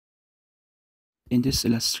In this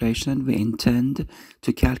illustration, we intend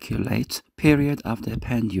to calculate period of the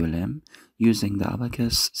pendulum using the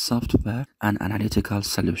Abaqus software and analytical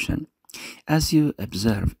solution. As you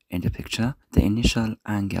observe in the picture, the initial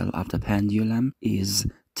angle of the pendulum is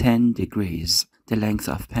 10 degrees. The length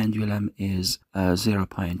of pendulum is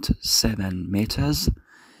 0.7 meters,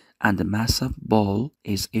 and the mass of ball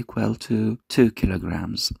is equal to 2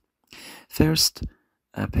 kilograms. First,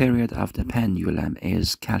 a period of the pendulum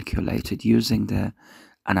is calculated using the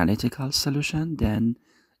analytical solution, then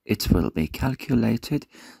it will be calculated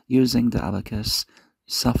using the Abaqus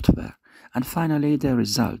software. And finally, the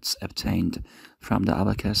results obtained from the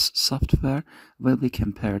Abaqus software will be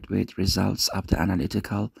compared with results of the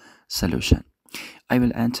analytical solution. I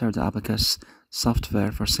will enter the Abaqus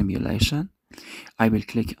software for simulation. I will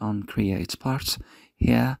click on Create Part.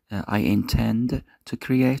 Here, I intend to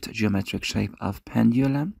create a geometric shape of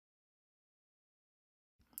pendulum.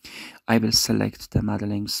 I will select the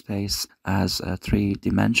modeling space as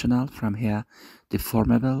three-dimensional. From here,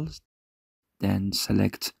 deformable. Then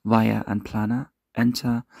select Via and Planar.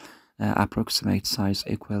 Enter approximate size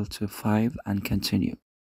equal to 5 and continue.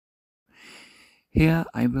 Here,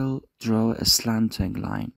 I will draw a slanting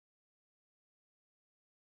line.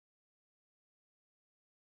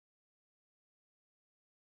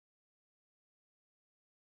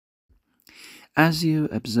 As you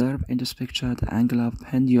observe in this picture, the angle of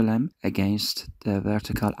pendulum against the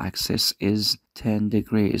vertical axis is 10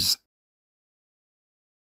 degrees.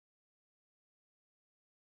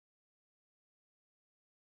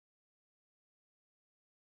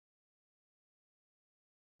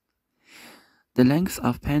 The length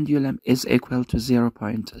of pendulum is equal to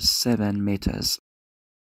 0.7 meters.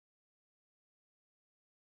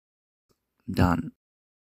 Done.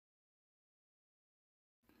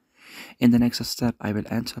 In the next step, I will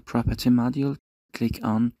enter Property module, click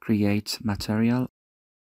on Create Material.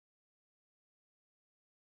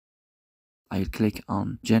 I'll click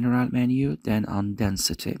on General menu, then on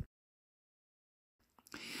Density.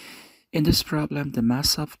 In this problem, the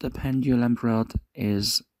mass of the pendulum rod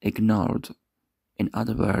is ignored. In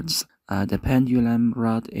other words, the pendulum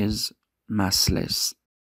rod is massless.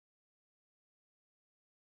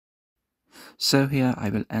 So here I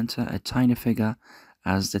will enter a tiny figure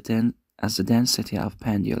as the density of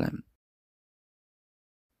pendulum.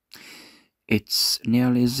 It's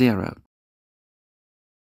nearly 0.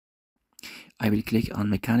 I will click on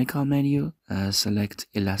Mechanical menu, select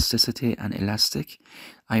Elasticity and Elastic.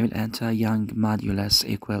 I will enter Young modulus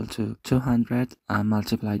equal to 200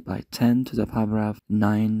 multiplied by 10 to the power of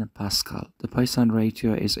 9 Pascal. The Poisson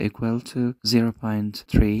ratio is equal to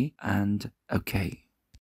 0.3 and OK.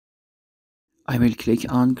 I will click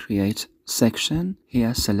on Create Section.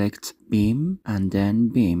 Here select Beam and then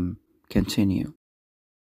Beam. Continue.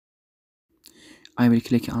 I will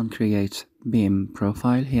click on Create Beam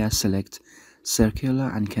Profile. Here select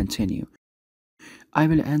Circular and continue. I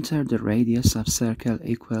will enter the radius of circle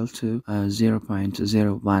equal to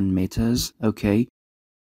 0.01 meters. OK.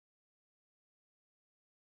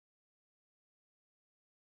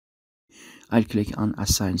 I'll click on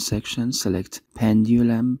Assign Section, select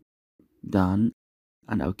Pendulum, Done,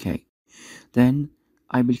 and OK. Then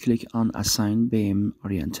I will click on Assign Beam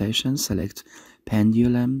Orientation, select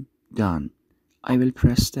Pendulum, Done. I will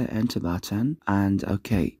press the Enter button and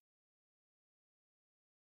OK.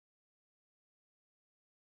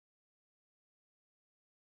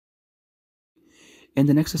 In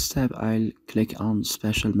the next step, I'll click on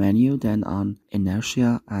Special menu, then on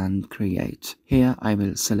Inertia and Create. Here, I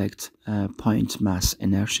will select Point Mass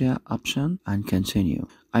Inertia option and continue.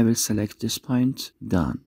 I will select this point,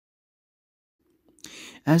 Done.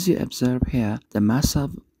 As you observe here, the mass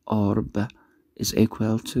of orb is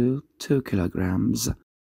equal to 2 kilograms.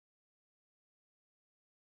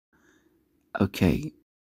 OK.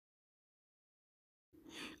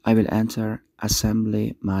 I will enter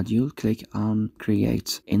Assembly module, click on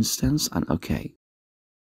Create Instance and OK.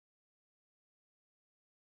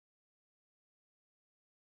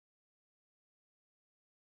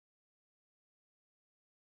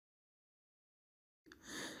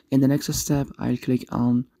 In the next step, I'll click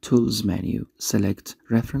on Tools menu, select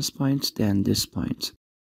Reference Point, then this point.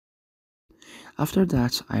 After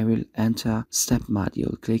that, I will enter Step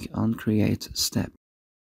module, click on Create Step.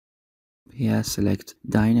 Here select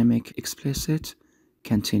Dynamic Explicit,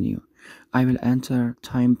 continue. I will enter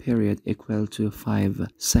time period equal to 5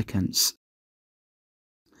 seconds.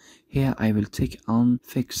 Here I will tick on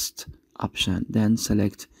Fixed option, then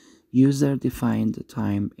select User Defined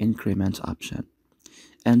Time Increment option.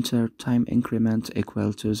 Enter time increment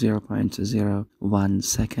equal to 0.01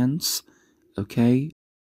 seconds. OK.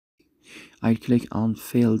 I'll click on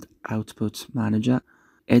Field Output Manager,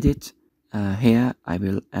 Edit. Here I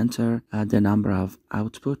will enter the number of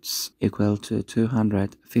outputs equal to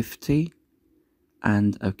 250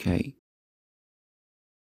 and OK.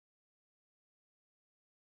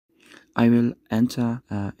 I will enter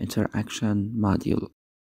interaction module.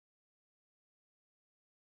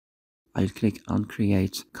 I'll click on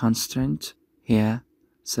Create Constraint. Here,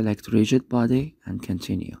 select Rigid Body and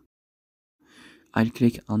continue. I'll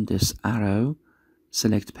click on this arrow,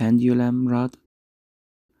 select Pendulum Rod,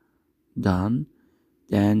 done.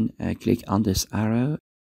 Then click on this arrow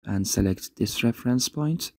and select this reference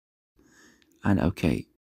point and OK.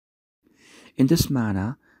 In this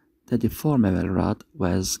manner, the deformable rod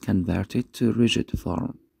was converted to rigid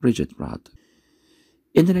rod.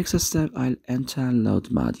 In the next step, I'll enter Load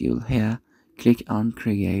module. Here, click on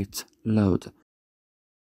Create Load.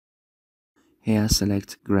 Here,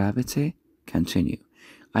 select Gravity, continue.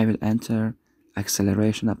 I will enter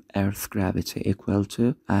acceleration of Earth gravity equal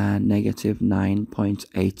to negative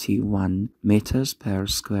 9.81 meters per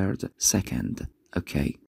squared second.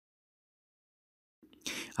 OK.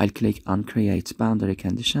 I'll click on Create Boundary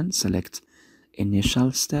Condition, select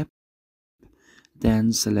Initial Step,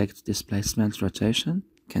 then select Displacement Rotation,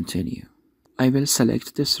 continue. I will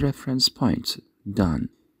select this reference point, done.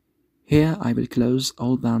 Here I will close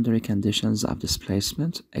all boundary conditions of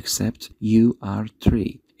displacement except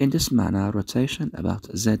UR3. In this manner, rotation about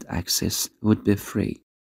Z-axis would be free.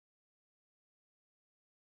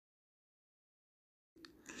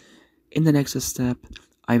 In the next step,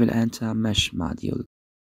 I will enter Mesh module.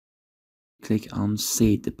 Click on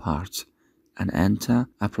Seed Part and enter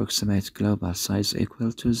Approximate Global Size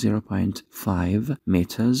equal to 0.5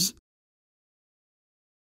 meters.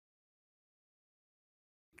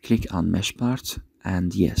 Click on Mesh Part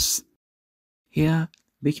and Yes. Here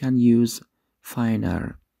we can use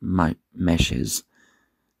finer meshes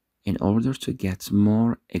in order to get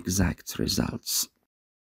more exact results.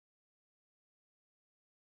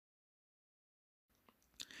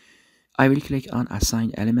 I will click on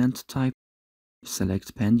Assign Element Type,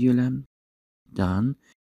 select Pendulum, done.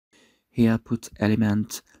 Here put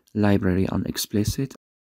Element Library on Explicit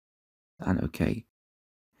and OK.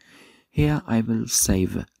 Here I will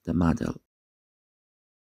save the model.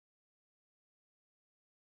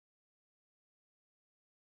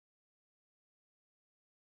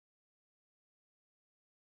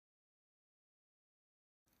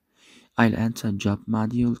 I'll enter Job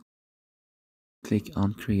module, click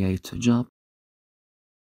on Create Job,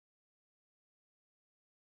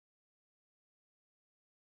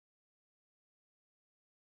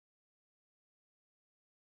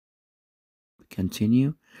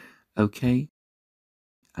 continue, OK,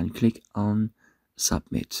 and click on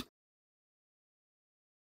Submit.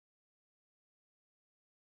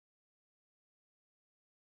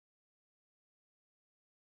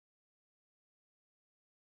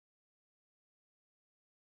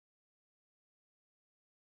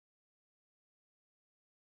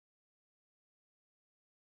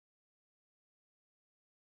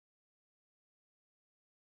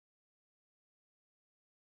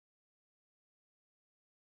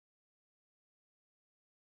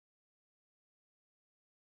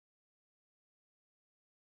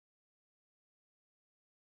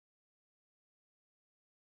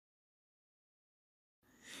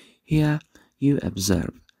 Here you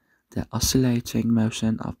observe the oscillating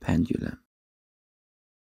motion of pendulum.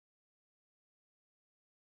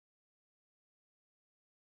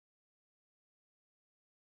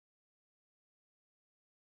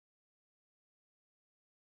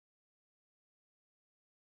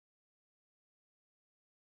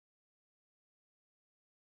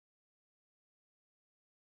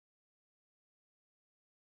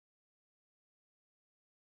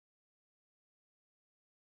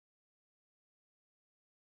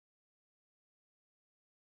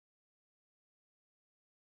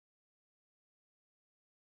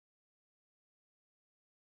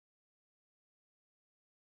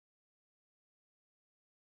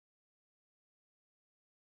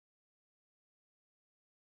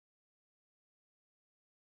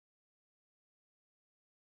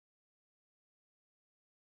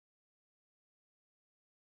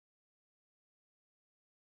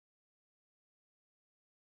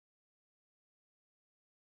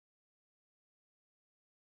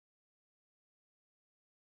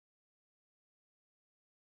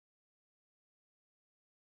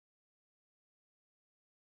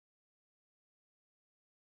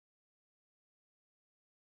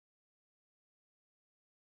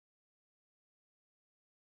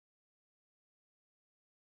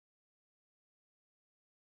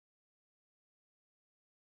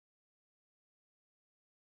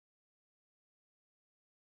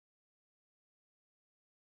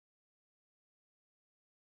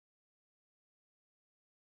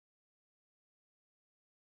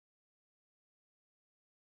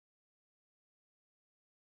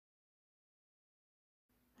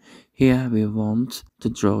 Here we want to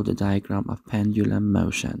draw the diagram of pendulum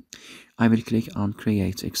motion. I will click on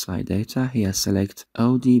Create XY Data. Here select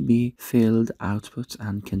ODB Field Output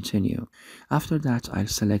and continue. After that, I'll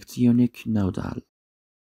select Unique Nodal.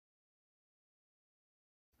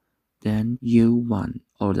 Then U1,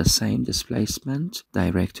 or the same displacement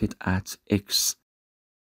directed at X.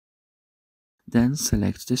 Then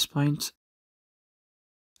select this point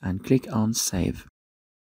and click on Save.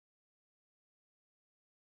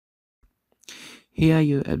 Here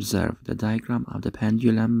you observe the diagram of the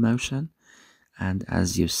pendulum motion, and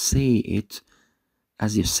as you see, it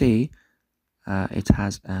has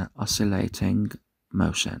an oscillating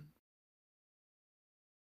motion.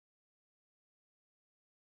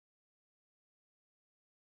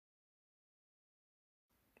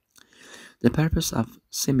 The purpose of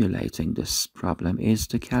simulating this problem is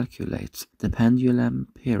to calculate the pendulum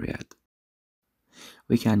period.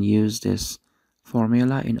 We can use this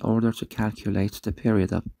formula in order to calculate the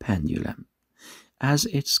period of pendulum. As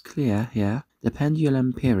it's clear here, the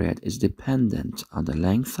pendulum period is dependent on the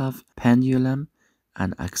length of pendulum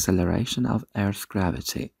and acceleration of Earth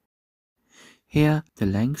gravity. Here, the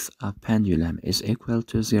length of pendulum is equal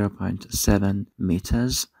to 0.7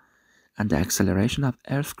 meters, and the acceleration of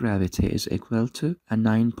Earth gravity is equal to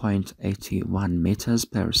 9.81 meters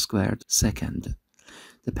per squared second.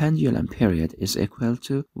 The pendulum period is equal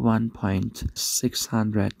to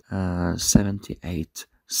 1.678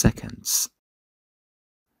 seconds.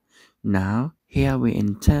 Now, here we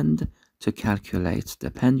intend to calculate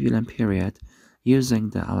the pendulum period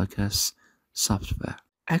using the Abaqus software.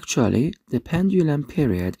 Actually, the pendulum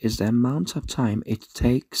period is the amount of time it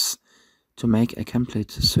takes to make a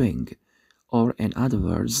complete swing, or in other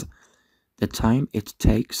words, the time it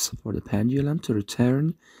takes for the pendulum to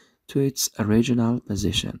return to its original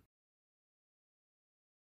position.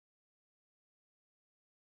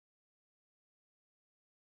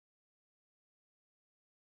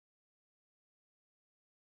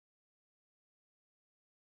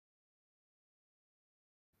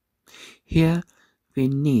 Here, we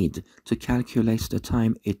need to calculate the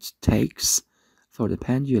time it takes for the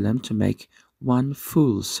pendulum to make one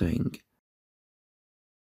full swing.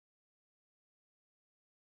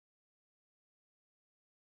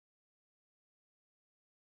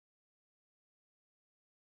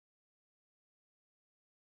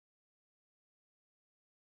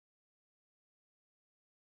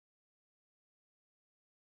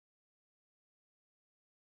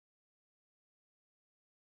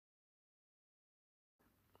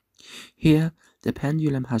 Here, the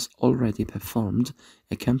pendulum has already performed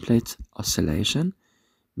a complete oscillation,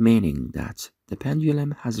 meaning that the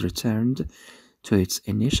pendulum has returned to its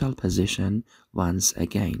initial position once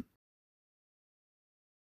again.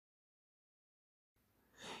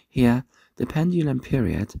 Here, the pendulum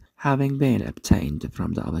period having been obtained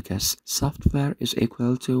from the Abaqus software is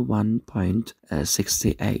equal to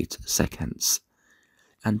 1.68 seconds,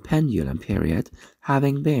 and pendulum period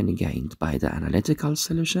having been gained by the analytical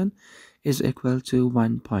solution is equal to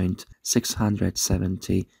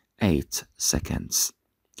 1.678 seconds.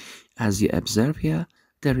 As you observe here,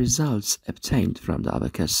 the results obtained from the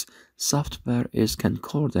Abaqus software is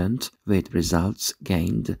concordant with results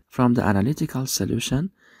gained from the analytical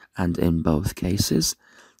solution, and in both cases,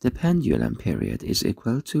 the pendulum period is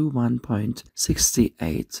equal to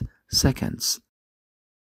 1.68 seconds.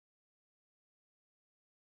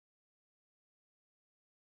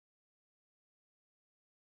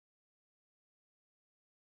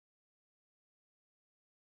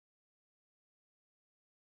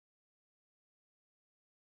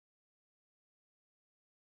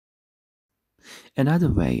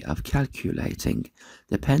 Another way of calculating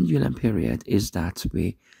the pendulum period is that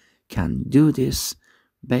we can do this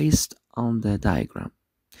based on the diagram.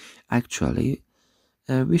 Actually,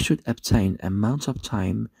 we should obtain amount of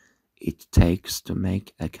time it takes to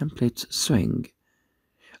make a complete swing,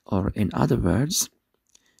 or in other words,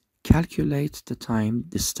 calculate the time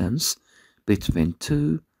distance between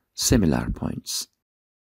two similar points.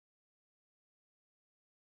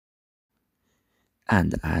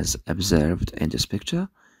 And as observed in this picture,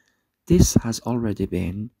 this has already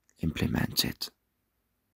been implemented.